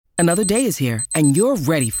Another day is here, and you're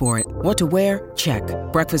ready for it. What to wear? Check.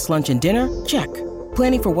 Breakfast, lunch, and dinner? Check.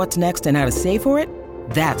 Planning for what's next and how to save for it?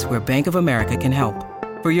 That's where Bank of America can help.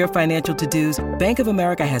 For your financial to-dos, Bank of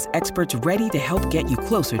America has experts ready to help get you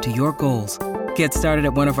closer to your goals. Get started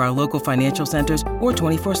at one of our local financial centers or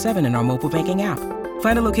 24/7 in our mobile banking app.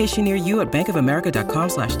 Find a location near you at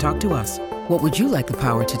bankofamerica.com/talktous. What would you like the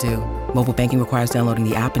power to do? Mobile banking requires downloading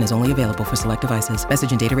the app and is only available for select devices.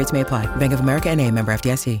 Message and data rates may apply. Bank of America N.A., member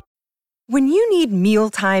FDIC. When you need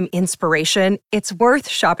mealtime inspiration, it's worth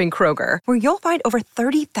shopping Kroger, where you'll find over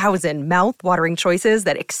 30,000 mouth-watering choices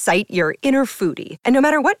that excite your inner foodie. And no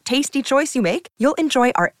matter what tasty choice you make, you'll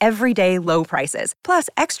enjoy our everyday low prices, plus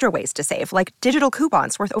extra ways to save, like digital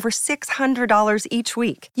coupons worth over $600 each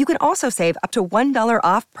week. You can also save up to $1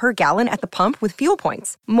 off per gallon at the pump with fuel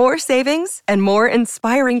points. More savings and more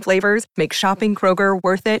inspiring flavors make shopping Kroger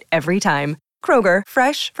worth it every time. Kroger,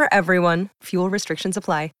 fresh for everyone. Fuel restrictions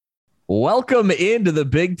apply. Welcome into the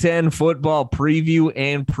Big Ten football preview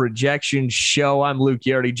and projection show. I'm Luke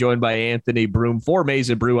Yardy, joined by Anthony Broom for Maize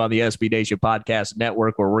and Brew on the SB Nation Podcast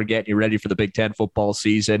Network, where we're getting you ready for the Big Ten football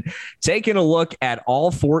season. Taking a look at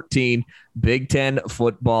all 14 Big Ten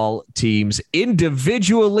football teams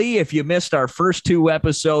individually. If you missed our first two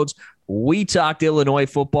episodes, we talked Illinois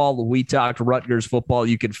football. We talked Rutgers football.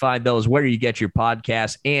 You can find those where you get your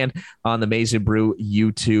podcasts and on the Maize and Brew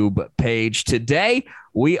YouTube page. Today,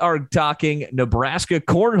 we are talking Nebraska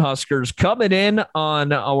Cornhuskers coming in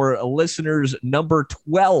on our listeners' number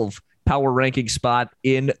 12 power ranking spot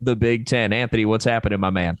in the Big Ten. Anthony, what's happening, my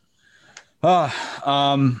man?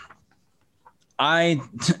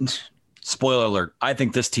 Spoiler alert, I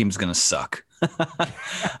think this team's going to suck.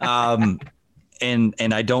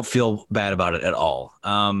 And I don't feel bad about it at all.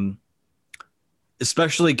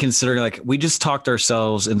 Especially considering, like, we just talked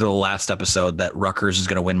ourselves into the last episode that Rutgers is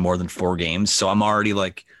going to win more than 4 games. So I'm already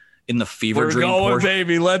like in the fever dream. We're going,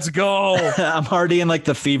 baby. Let's go. I'm already in like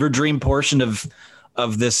the fever dream portion of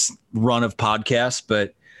this run of podcasts.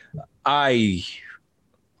 But I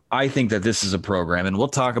think that this is a program, and we'll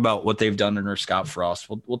talk about what they've done under Scott Frost.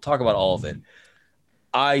 We'll talk about all of it.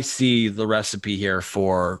 I see the recipe here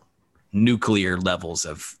for nuclear levels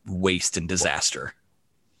of waste and disaster.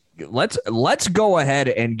 Let's go ahead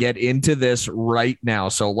and get into this right now.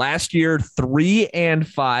 So last year,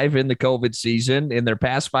 3-5 in the COVID season. In their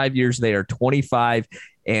past 5 years, they are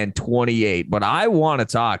 25-28. But I want to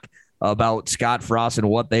talk about Scott Frost and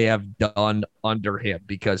what they have done under him,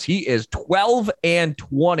 because he is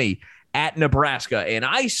 12-20 at Nebraska. And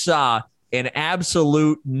I saw an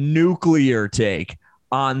absolute nuclear take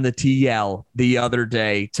on the TL the other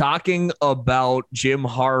day talking about Jim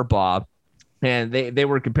Harbaugh. And they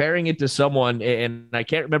were comparing it to someone, and I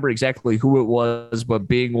can't remember exactly who it was, but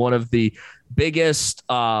being one of the biggest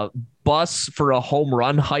busts for a home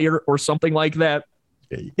run hire or something like that.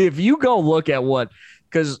 If you go look at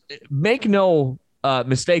because make no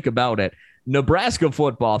mistake about it, Nebraska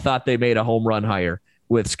football thought they made a home run hire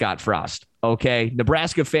with Scott Frost. Okay.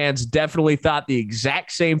 Nebraska fans definitely thought the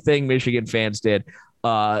exact same thing Michigan fans did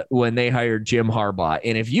when they hired Jim Harbaugh.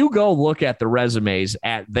 And if you go look at the resumes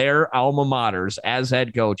at their alma maters as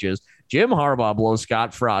head coaches, Jim Harbaugh blows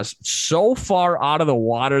Scott Frost so far out of the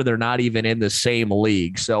water, they're not even in the same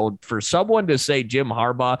league. So for someone to say Jim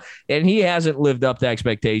Harbaugh, and he hasn't lived up to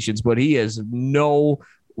expectations, but he is no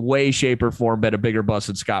way, shape, or form been a bigger bust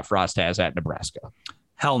than Scott Frost has at Nebraska.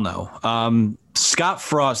 Hell no. Scott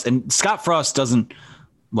Frost doesn't.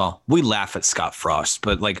 Well, we laugh at Scott Frost,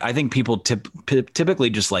 but like I think people typically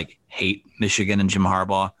just like hate Michigan and Jim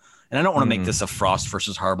Harbaugh. And I don't want to make this a Frost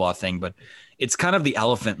versus Harbaugh thing, but it's kind of the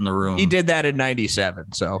elephant in the room. He did that in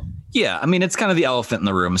 97. So yeah, I mean, it's kind of the elephant in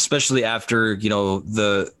the room, especially after,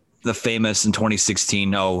 the famous in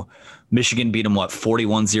 2016. Michigan beat him 41-0,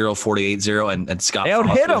 48-0, and Scott they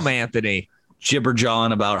out-hit him, Anthony.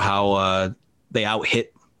 Jibber-jawing about how they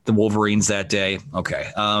out-hit the Wolverines that day.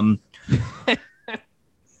 Okay.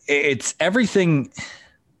 It's everything.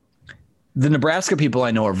 The Nebraska people I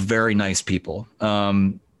know are very nice people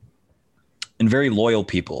and very loyal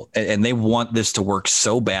people, and they want this to work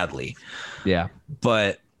so badly. Yeah.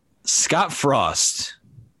 But Scott Frost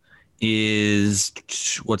is,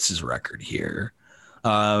 what's his record here?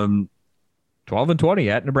 12-20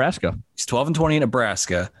 at Nebraska. He's 12-20 at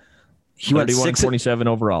Nebraska. He 31-27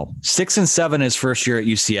 overall. 6-7 his first year at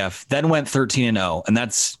UCF, then went 13-0, and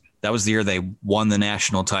that was the year they won the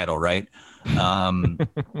national title, right?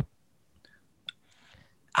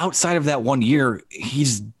 Outside of that 1 year,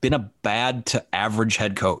 he's been a bad to average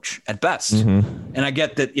head coach at best. Mm-hmm. And I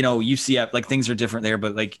get that, UCF, like things are different there,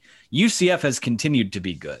 but like UCF has continued to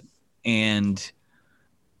be good and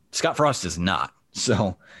Scott Frost is not.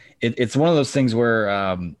 So it's one of those things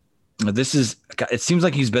where it seems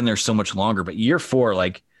like he's been there so much longer, but year 4,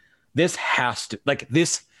 like this has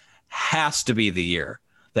to be the year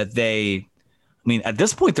that at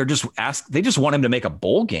this point they just want him to make a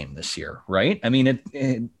bowl game this year, right? I mean,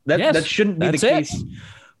 that shouldn't be the case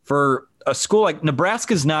for a school like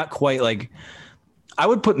Nebraska's not quite like, I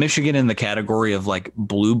would put Michigan in the category of like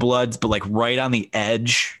blue bloods, but like right on the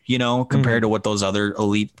edge, compared to what those other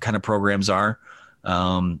elite kind of programs are.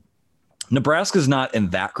 Nebraska's not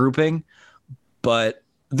in that grouping, but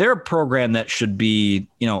they're a program that should be,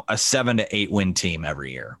 a 7 to 8 win team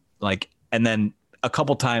every year. Like, and then a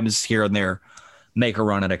couple times here and there make a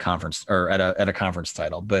run at a conference or at a conference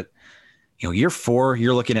title. But, year 4,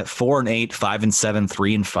 you're looking at 4-8,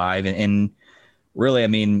 5-7, 3-5. And really, I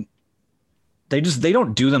mean, they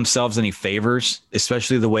don't do themselves any favors,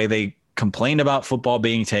 especially the way they complain about football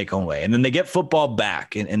being taken away. And then they get football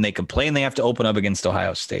back and they complain they have to open up against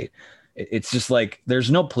Ohio State. It's just like, there's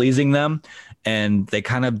no pleasing them. And they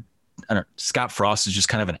kind of, Scott Frost is just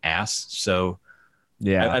kind of an ass. So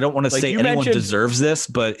yeah, I don't want to say anyone deserves this,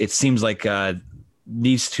 but it seems like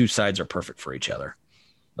these two sides are perfect for each other.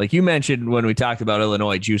 Like you mentioned when we talked about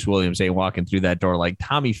Illinois, Juice Williams ain't walking through that door. Like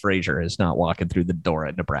Tommy Frazier is not walking through the door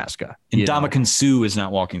at Nebraska. And Ndamukong Suh is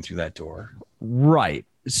not walking through that door. Right.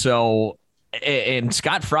 So, and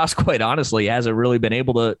Scott Frost, quite honestly, hasn't really been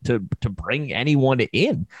able to bring anyone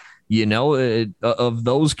in, of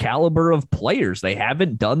those caliber of players. They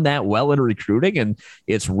haven't done that well in recruiting, and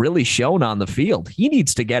it's really shown on the field. He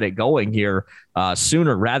needs to get it going here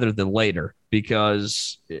sooner rather than later,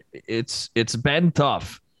 because it's been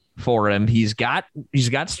tough for him. He's got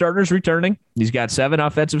starters returning. He's got 7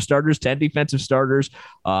 offensive starters, 10 defensive starters.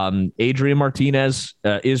 Adrian Martinez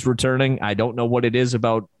is returning. I don't know what it is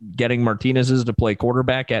about getting Martinez's to play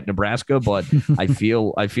quarterback at Nebraska, but I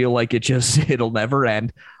feel like it'll never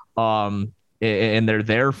end. And they're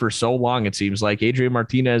there for so long. It seems like Adrian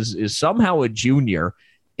Martinez is somehow a junior,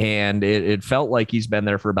 and it felt like he's been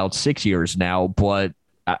there for about 6 years now. But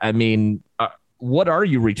I mean, what are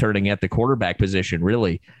you returning at the quarterback position,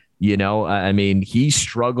 really? I mean, he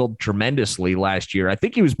struggled tremendously last year. I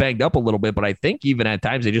think he was banged up a little bit, but I think even at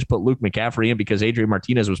times they just put Luke McCaffrey in because Adrian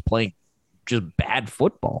Martinez was playing just bad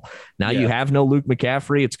football. Now you have no Luke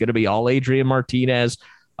McCaffrey. It's going to be all Adrian Martinez.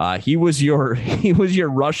 He was your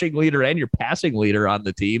rushing leader and your passing leader on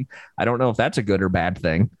the team. I don't know if that's a good or bad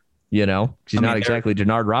thing. He's not exactly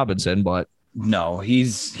Denard Robinson, but no,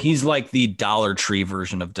 he's like the Dollar Tree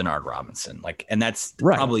version of Denard Robinson. Like, and that's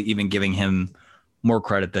probably even giving him more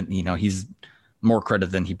credit than, he's more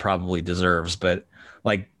credit than he probably deserves. But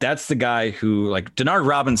like, that's the guy who, like, Denard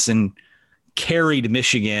Robinson carried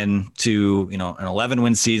Michigan to, an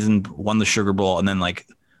 11-win season, won the Sugar Bowl. And then, like,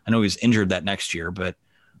 I know he was injured that next year, but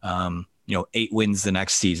 8 wins the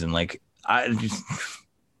next season. Like,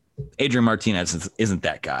 Adrian Martinez isn't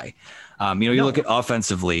that guy. You look at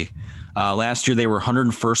offensively, last year they were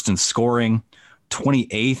 101st in scoring,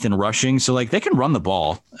 28th in rushing. So like, they can run the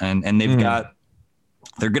ball, and they've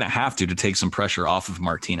they're going to have to take some pressure off of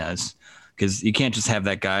Martinez, because you can't just have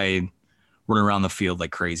that guy running around the field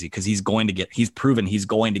like crazy, because he's proven he's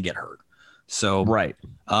going to get hurt. So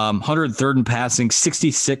 103rd in passing,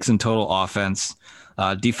 66 in total offense.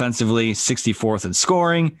 Defensively, 64th in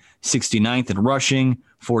scoring, 69th in rushing,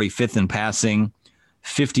 45th in passing,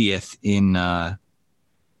 50th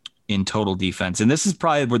in total defense. And this is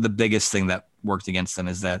probably where the biggest thing that worked against them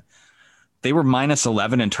is that they were minus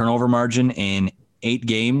 11 in turnover margin in 8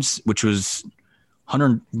 games, which was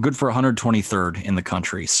good for 123rd in the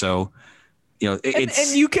country. So, and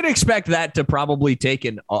you can expect that to probably take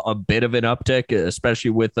a bit of an uptick,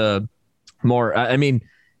 especially with more. I mean,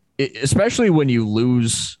 especially when you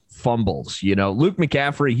lose fumbles. Luke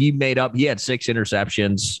McCaffrey, he had 6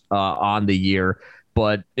 interceptions on the year,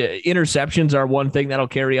 but interceptions are one thing that'll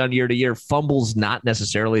carry on year to year. Fumbles, not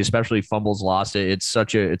necessarily, especially fumbles lost. It's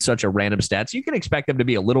such a random stat. So you can expect them to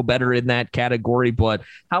be a little better in that category, but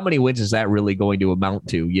how many wins is that really going to amount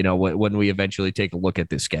to, when we eventually take a look at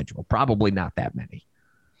this schedule? Probably not that many.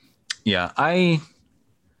 Yeah. I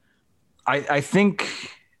think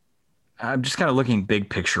I'm just kind of looking big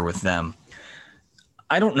picture with them.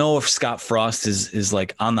 I don't know if Scott Frost is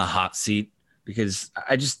like on the hot seat, because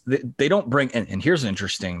they don't bring, and here's an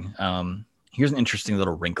interesting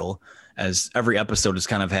little wrinkle, as every episode has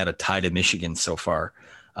kind of had a tie to Michigan so far.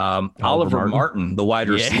 Oliver Martin, the wide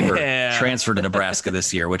receiver, transferred to Nebraska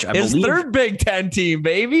this year, which I believe his 3rd Big Ten team,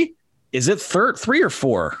 baby. Is it 3 or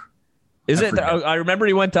 4? I remember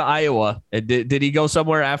he went to Iowa. Did he go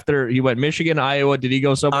somewhere after he went Michigan, Iowa? Did he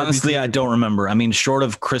go somewhere? Honestly, I don't remember. I mean, short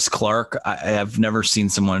of Chris Clark, I have never seen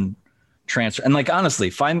someone transfer. And like, honestly,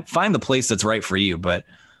 find the place that's right for you. But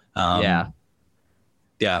yeah,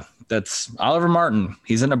 that's Oliver Martin.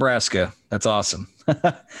 He's in Nebraska. That's awesome.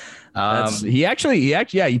 He played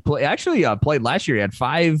last year. He had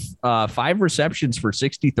five receptions for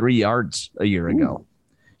 63 yards a year ago.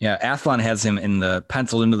 Yeah, Athlon has him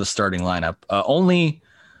penciled into the starting lineup. I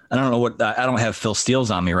don't know I don't have Phil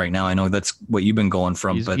Steele's on me right now. I know that's what you've been going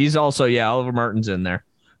from, but he's also, Oliver Martin's in there.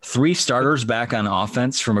 3 starters back on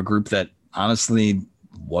offense from a group that honestly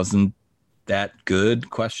wasn't that good, ?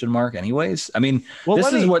 Anyways, I mean,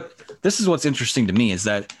 this is what's interesting to me is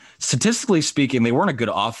that statistically speaking, they weren't a good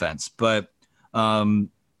offense, but when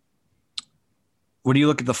you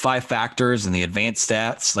look at the 5 factors and the advanced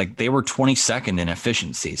stats, like they were 22nd in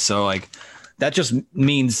efficiency. So like that just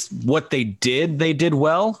means what they did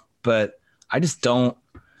well, but I just don't.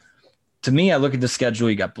 To me, I look at the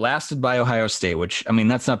schedule. You got blasted by Ohio State, which, I mean,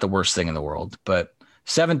 that's not the worst thing in the world, but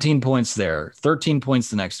 17 points there, 13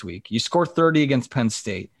 points the next week. You score 30 against Penn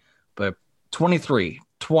State, but 23,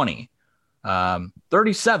 20,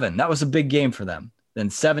 37. That was a big game for them.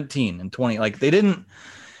 Then 17 and 20. Like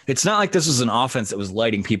it's not like this was an offense that was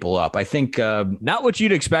lighting people up. I think not what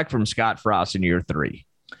you'd expect from Scott Frost in year 3.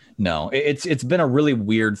 No, it's been a really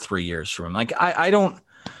weird 3 years for him. Like I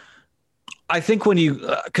think when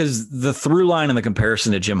because the through line and the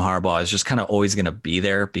comparison to Jim Harbaugh is just kind of always going to be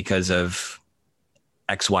there because of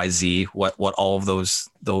XYZ, what all of those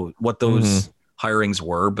hirings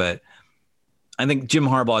were. But I think Jim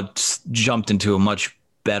Harbaugh jumped into a much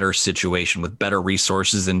better situation with better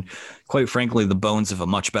resources and, quite frankly, the bones of a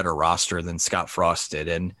much better roster than Scott Frost did.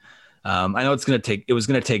 And I know it was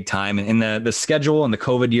going to take time, and the schedule and the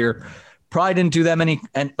COVID year probably didn't do that many.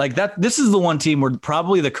 And like that, this is the one team where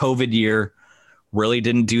probably the COVID year really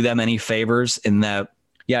didn't do them any favors in that.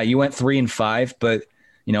 Yeah, you went 3-5, but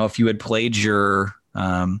if you had played your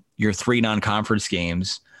 3 non-conference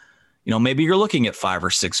games, maybe you're looking at 5 or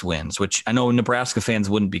 6 wins, which I know Nebraska fans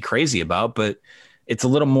wouldn't be crazy about, but it's a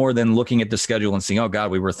little more than looking at the schedule and saying, oh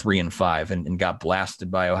God, we were 3-5 and got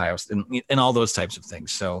blasted by Ohio State and all those types of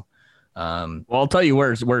things. So, well, I'll tell you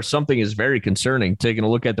where something is very concerning. Taking a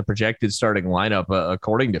look at the projected starting lineup,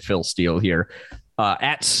 according to Phil Steele here,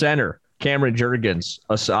 at center, Cameron Jurgens,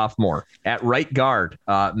 a sophomore. At right guard,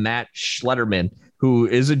 Matt Schletterman, who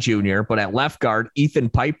is a junior, but at left guard, Ethan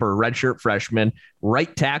Piper, redshirt freshman.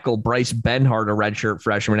 Right tackle, Bryce Benhart, a redshirt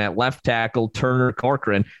freshman. At left tackle, Turner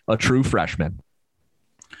Corcoran, a true freshman.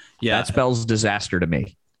 Yeah, that spells disaster to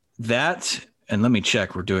me. That, and let me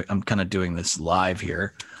check. I'm kind of doing this live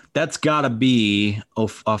here. That's got to be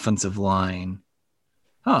offensive line.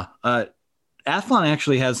 Athlon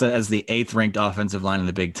actually has that as the 8th ranked offensive line in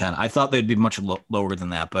the Big Ten. I thought they'd be much lower than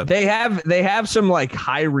that, but they have some like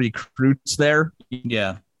high recruits there.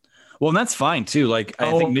 Yeah. Well, and that's fine too. Like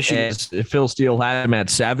I think Michigan, Phil Steele had him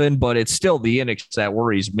at 7, but it's still the Enix that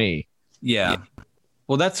worries me. Yeah.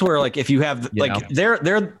 Well, that's where like if you have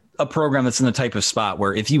they're a program that's in the type of spot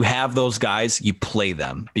where if you have those guys, you play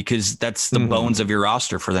them because that's the bones of your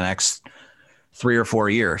roster for the next 3 or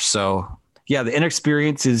 4 years. So yeah, the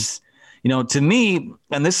inexperience is, to me,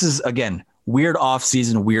 and this is again, weird off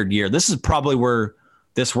season, weird year. This is probably where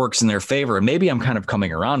this works in their favor. And maybe I'm kind of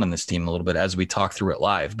coming around on this team a little bit as we talk through it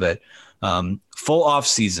live, but full off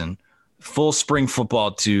season, full spring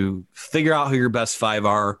football to figure out who your best 5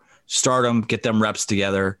 are, start them, get them reps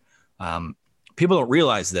together. People don't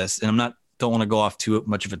realize this, and don't want to go off too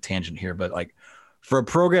much of a tangent here, but like for a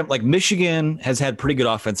program like Michigan has had pretty good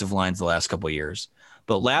offensive lines the last couple of years,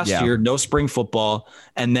 but last year, no spring football.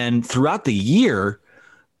 And then throughout the year,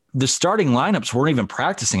 the starting lineups weren't even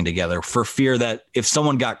practicing together for fear that if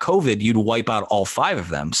someone got COVID, you'd wipe out all 5 of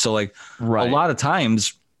them. So like a lot of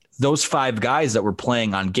times those 5 guys that were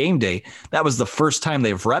playing on game day, that was the first time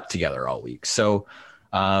they've repped together all week. So,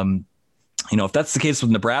 if that's the case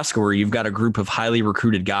with Nebraska, where you've got a group of highly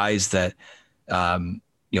recruited guys that,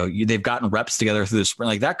 they've gotten reps together through the spring,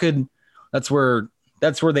 like that's where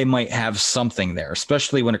they might have something there,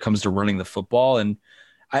 especially when it comes to running the football. And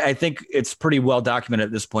I think it's pretty well documented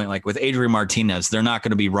at this point, like with Adrian Martinez, they're not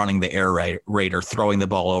going to be running the air raid or throwing the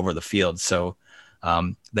ball over the field. So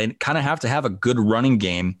they kind of have to have a good running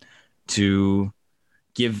game to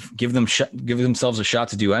give themselves a shot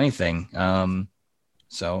to do anything.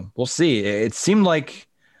 So we'll see. It seemed like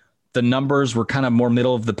the numbers were kind of more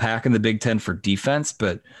middle of the pack in the Big Ten for defense,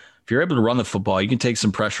 but if you're able to run the football, you can take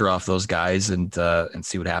some pressure off those guys and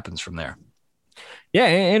see what happens from there. Yeah,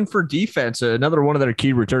 and for defense, another one of their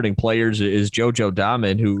key returning players is JoJo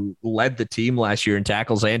Dahmen, who led the team last year in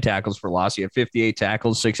tackles and tackles for loss. He had 58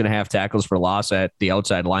 tackles, 6.5 tackles for loss at the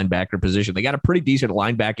outside linebacker position. They got a pretty decent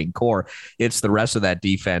linebacking core. It's the rest of that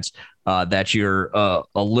defense that you're a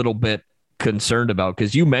little bit concerned about,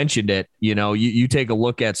 because you mentioned it. You take a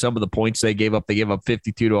look at some of the points they gave up. They gave up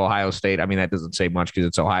 52 to Ohio State. I mean, that doesn't say much because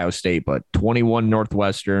it's Ohio State, but 21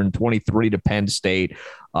 Northwestern, 23 to Penn State,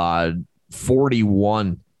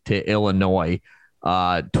 41 to Illinois,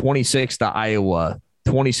 26 to Iowa,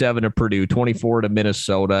 27 to Purdue, 24 to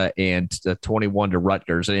Minnesota, and 21 to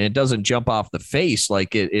Rutgers. And it doesn't jump off the face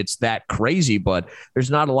like it's that crazy, but there's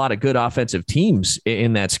not a lot of good offensive teams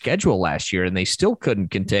in that schedule last year, and they still couldn't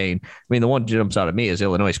contain. I mean, the one that jumps out at me is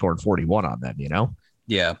Illinois scored 41 on them,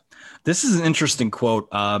 Yeah. This is an interesting quote.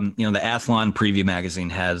 The Athlon Preview magazine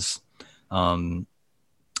has,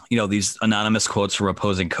 these anonymous quotes from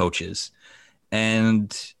opposing coaches.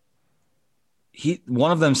 And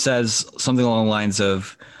one of them says something along the lines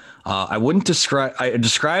of, I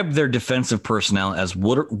describe their defensive personnel as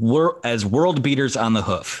world beaters on the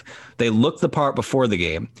hoof. They look the part before the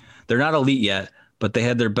game. They're not elite yet, but they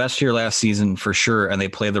had their best year last season for sure, and they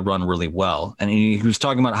play the run really well. And he was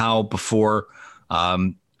talking about how before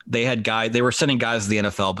they were sending guys to the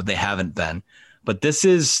NFL, but they haven't been. But this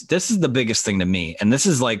is the biggest thing to me, and this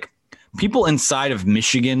is like people inside of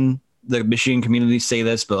Michigan. The Michigan community say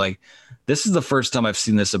this, but like, this is the first time I've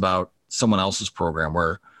seen this about someone else's program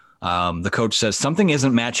where the coach says something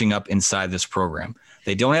isn't matching up inside this program.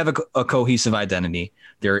 They don't have a cohesive identity.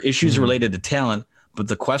 There are issues related to talent, but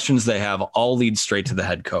the questions they have all lead straight to the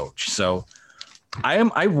head coach. So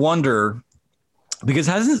I wonder, because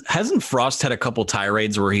hasn't Frost had a couple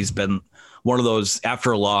tirades where he's been one of those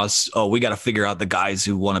after a loss, we got to figure out the guys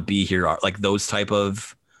who want to be here, like those type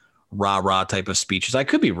of rah-rah type of speeches. I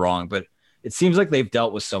could be wrong, but it seems like they've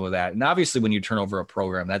dealt with some of that. And obviously when you turn over a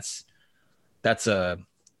program, that's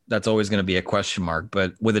always going to be a question mark.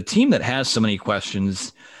 But with a team that has so many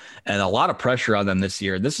questions and a lot of pressure on them this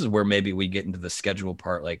year, this is where maybe we get into the schedule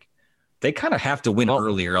part. Like, they kind of have to win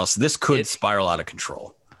early, or else this could spiral out of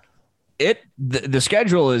control. The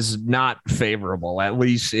schedule is not favorable, at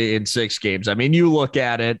least in 6 games. I mean, you look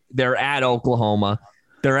at it, they're at Oklahoma,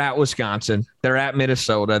 they're at Wisconsin, they're at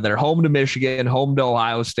Minnesota, they're home to Michigan, home to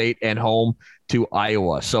Ohio State, and home to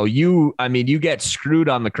Iowa. So you get screwed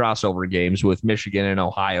on the crossover games with Michigan and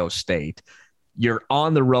Ohio State. You're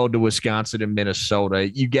on the road to Wisconsin and Minnesota.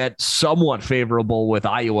 You get somewhat favorable with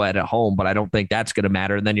Iowa at home, but I don't think that's going to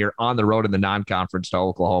matter. And then you're on the road in the non-conference to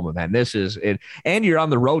Oklahoma, man. This is it. And you're on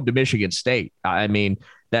the road to Michigan State. I mean,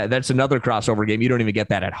 that's another crossover game. You don't even get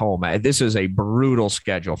that at home. This is a brutal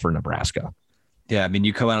schedule for Nebraska. Yeah, I mean,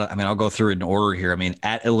 you come out. I mean, I'll go through it in order here. I mean,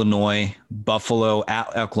 at Illinois, Buffalo,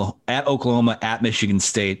 at Oklahoma, at Michigan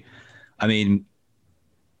State. I mean,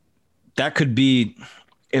 that could be,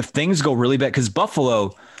 if things go really bad, because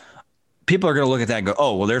Buffalo, people are going to look at that and go,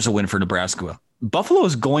 "Oh, well, there's a win for Nebraska." Buffalo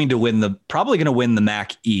is probably going to win the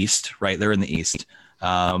MAC East, right? They're in the East,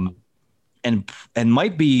 and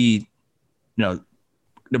might be,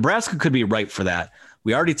 Nebraska could be ripe for that.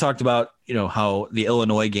 We already talked about, how the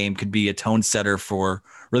Illinois game could be a tone setter for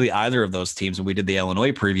really either of those teams when we did the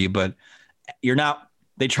Illinois preview, but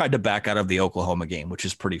they tried to back out of the Oklahoma game, which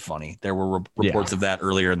is pretty funny. There were reports of that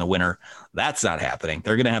earlier in the winter. That's not happening.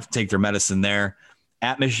 They're going to have to take their medicine there.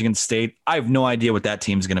 At Michigan State, I have no idea what that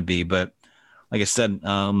team's going to be, but like I said,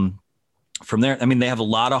 from there, I mean, they have a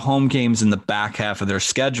lot of home games in the back half of their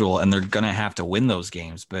schedule, and they're going to have to win those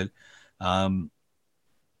games. But the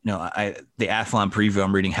Athlon preview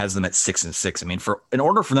I'm reading has them at 6-6. I mean, in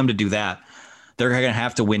order for them to do that, they're going to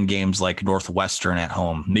have to win games like Northwestern at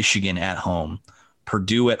home, Michigan at home,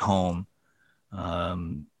 Purdue at home,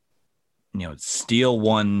 steal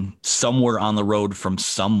one somewhere on the road from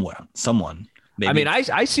someone. Maybe. I mean,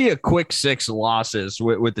 I see a quick 6 losses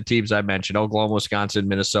with the teams I mentioned: Oklahoma, Wisconsin,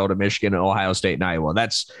 Minnesota, Michigan, and Ohio State, and Iowa.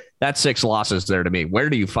 That's 6 losses there to me. Where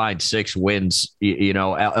do you find 6 wins?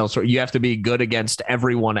 Elsewhere, you have to be good against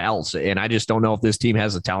everyone else, and I just don't know if this team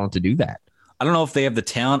has the talent to do that. I don't know if they have the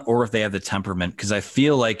talent or if they have the temperament, because I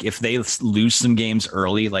feel like if they lose some games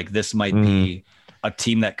early, like this might be a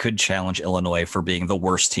team that could challenge Illinois for being the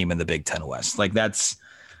worst team in the Big Ten West. Like that's.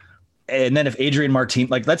 And then if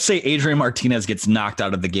let's say Adrian Martinez gets knocked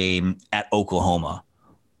out of the game at Oklahoma,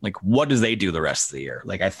 like what does they do the rest of the year?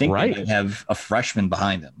 Like I think they have a freshman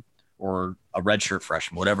behind him or a redshirt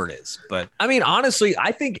freshman, whatever it is. But I mean, honestly,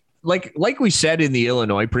 I think like we said in the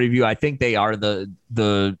Illinois preview, I think they are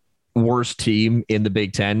the worst team in the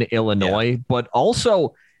Big Ten, Illinois. Yeah. But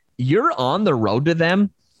also, you're on the road to them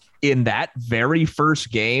in that very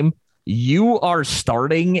first game. You are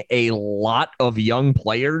starting a lot of young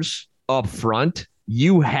players up front.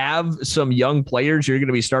 You have some young players you're going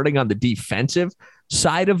to be starting on the defensive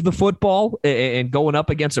side of the football and going up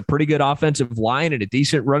against a pretty good offensive line and a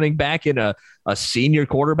decent running back and a senior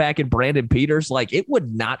quarterback in Brandon Peters. Like, it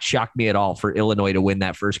would not shock me at all for Illinois to win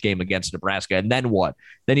that first game against Nebraska. And then what?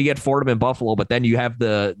 Then you get Fordham and Buffalo, but then you have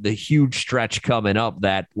the huge stretch coming up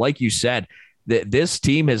that, like you said, this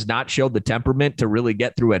team has not showed the temperament to really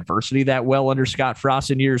get through adversity that well under Scott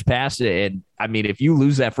Frost in years past. And I mean, if you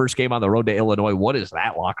lose that first game on the road to Illinois, what is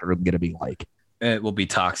that locker room going to be like? It will be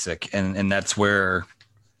toxic. And that's where,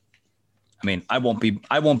 I mean, I won't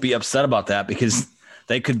be upset about that because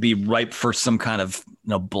they could be ripe for some kind of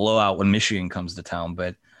blowout when Michigan comes to town.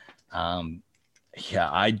 But yeah,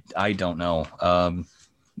 I don't know.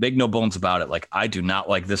 Make no bones about it. Like, I do not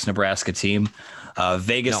like this Nebraska team.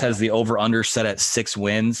 Vegas has the over-under set at 6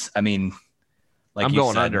 wins. I mean, like I'm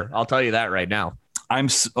going under. I'll tell you that right now. I'm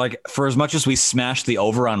like, for as much as we smashed the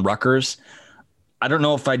over on Rutgers, I don't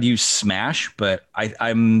know if I'd use smash, but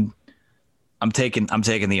I'm taking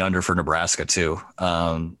the under for Nebraska too.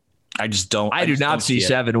 I just don't. I do not see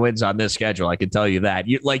 7 wins on this schedule. I can tell you that.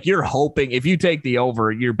 You're hoping if you take the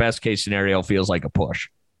over, your best case scenariyo feels like a push.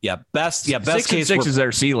 Yeah, best 6 case 6 is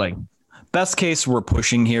their ceiling. Best case we're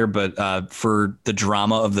pushing here, but for the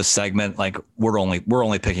drama of the segment, like we're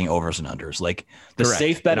only picking overs and unders. Like the Correct.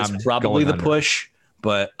 Safe bet is probably the push,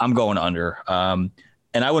 but I'm going under.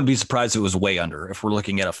 And I wouldn't be surprised if it was way under if we're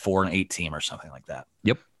looking at a 4-8 team or something like that.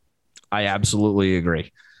 Yep, I absolutely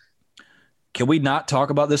agree. Can we not talk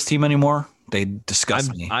about this team anymore? They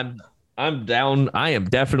disgust me. I'm down. I am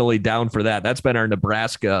definitely down for that. That's been our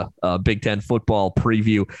Nebraska Big Ten football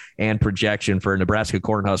preview and projection for a Nebraska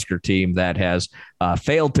Cornhusker team that has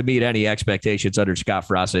failed to meet any expectations under Scott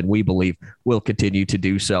Frost, and we believe will continue to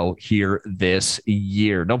do so here this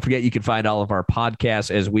year. Don't forget, you can find all of our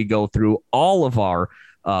podcasts as we go through all of our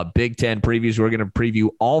Big Ten previews. We're going to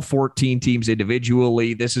preview all 14 teams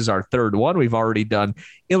individually. This is our 3rd one. We've already done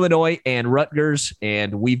Illinois and Rutgers,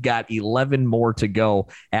 and we've got 11 more to go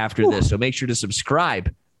after this. So make sure to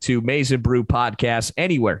subscribe to Maize n Brew Podcast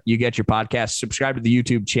anywhere you get your podcasts. Subscribe to the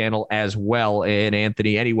YouTube channel as well, and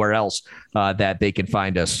Anthony, anywhere else that they can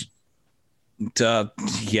find us.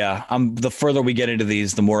 Yeah, the further we get into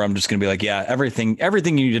these, the more I'm just going to be like, yeah, everything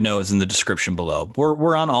you need to know is in the description below.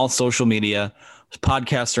 We're on all social media.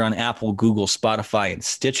 Podcasts are on Apple, Google, Spotify, and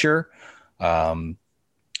Stitcher.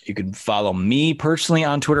 You can follow me personally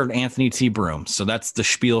on Twitter at Anthony T. Broom. So that's the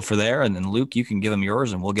spiel for there. And then, Luke, you can give them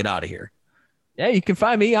yours, and we'll get out of here. Yeah, you can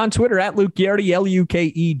find me on Twitter at Luke Ghiardi,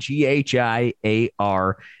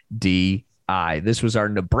 LUKEGHIARDI. This was our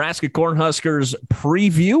Nebraska Cornhuskers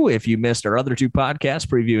preview. If you missed our other 2 podcasts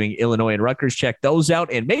previewing Illinois and Rutgers, check those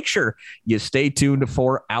out. And make sure you stay tuned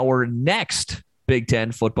for our next Big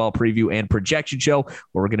Ten football preview and projection show,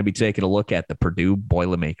 where we're going to be taking a look at the Purdue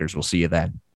Boilermakers. We'll see you then.